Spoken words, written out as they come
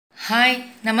Hi,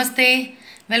 Namaste.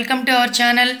 Welcome to our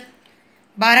channel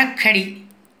Bharahkhadi.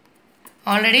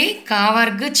 Already ka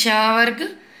varg, cha varg,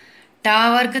 ta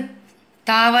varg,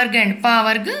 ta varg and pa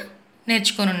varg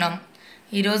నేర్చుకొనున్నాం.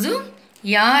 ఈరోజు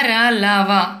yeah రా లా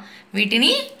వా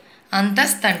వీటిని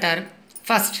అంతస్త్ అంటారు.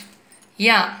 First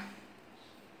yeah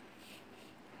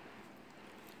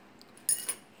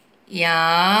yeah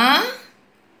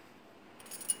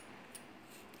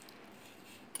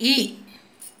ఈ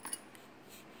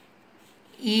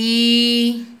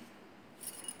E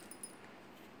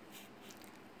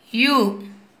U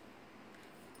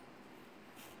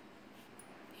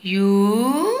U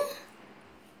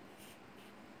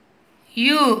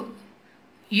U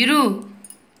Uru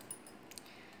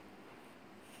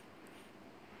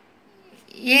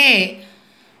A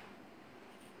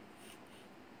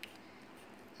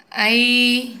I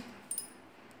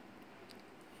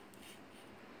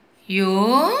Yo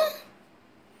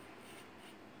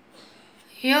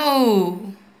Yo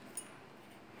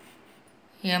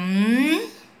Yam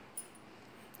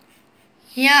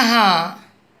Yaha.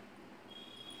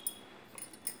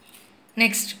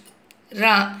 Next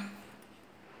Ra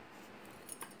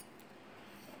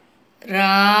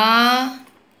Ra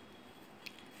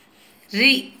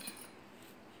Ri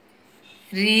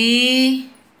Ri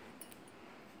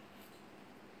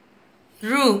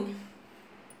Ru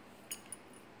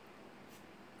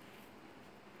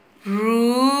Ru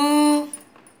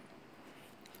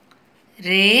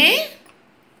Re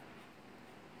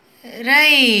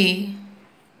Rai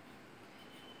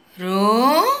Ro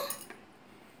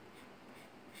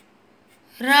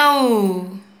Rau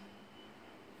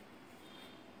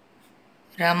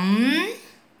Ram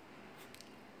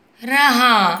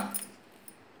Raha.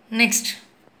 Next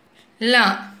La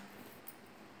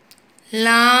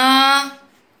La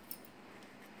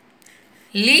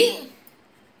Li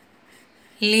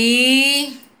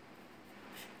Li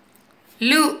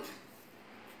Lu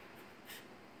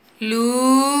Lu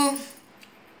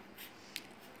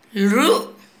Ru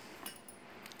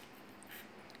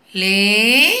Le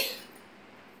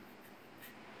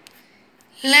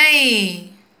Lai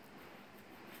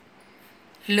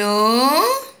Lo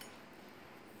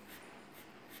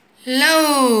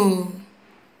Low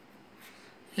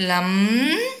Lam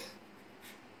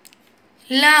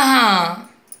Laha.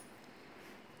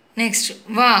 Next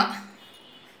Va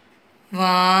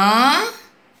Va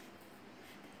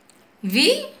Vi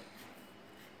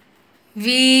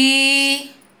Vi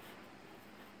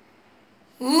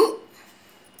U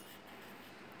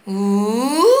U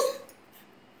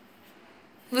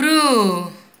Vru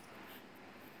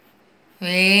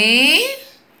Ve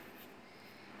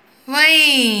Vai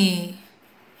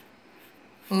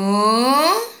O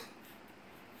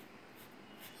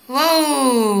Wow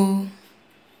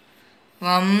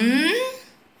Vam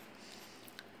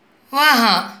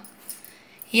Vaha.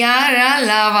 Yeah రా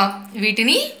లా వా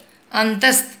వీటిని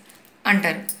అంతస్త్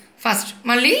అంటారు. First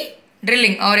మళ్ళీ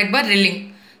drilling और एक बार drilling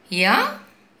yeah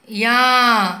yeah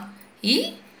ఈ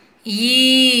ఈ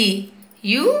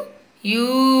you you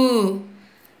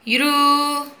యురు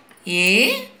A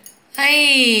I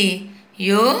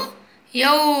యో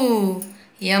యౌ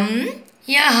యం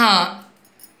యహ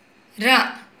రా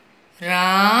రా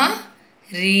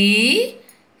రీ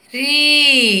రీ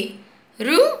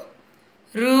రు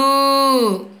రు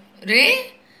రే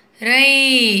రై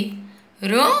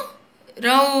రో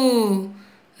రౌ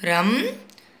రం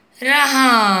రహ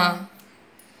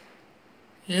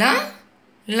ల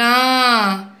లా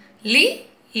లి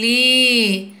లీ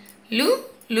లు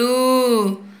లు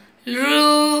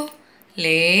లు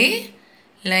లే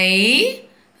లై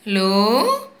లో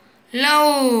లౌ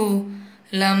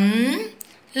లం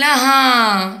లహ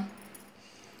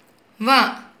వా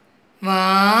వా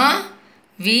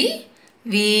వి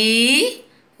వి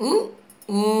ఉ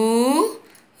ఊ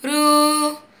రు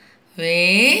వే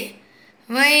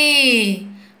వై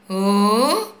ఓ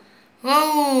వౌ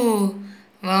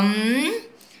వం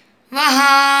వహ.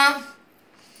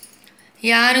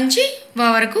 యా నుంచి వా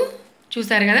వరకు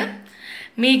చూసారు కదా.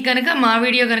 మీకు కనుక మా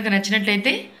వీడియో కనుక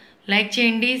నచ్చినట్లయితే లైక్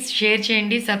చేయండి, షేర్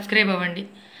చేయండి, సబ్స్క్రైబ్ అవ్వండి.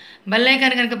 బెల్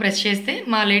ఐకాన్ కనుక ప్రెస్ చేస్తే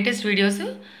మా లేటెస్ట్ వీడియోస్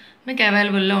మీకు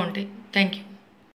అవైలబుల్లో ఉంటాయి. Thank you.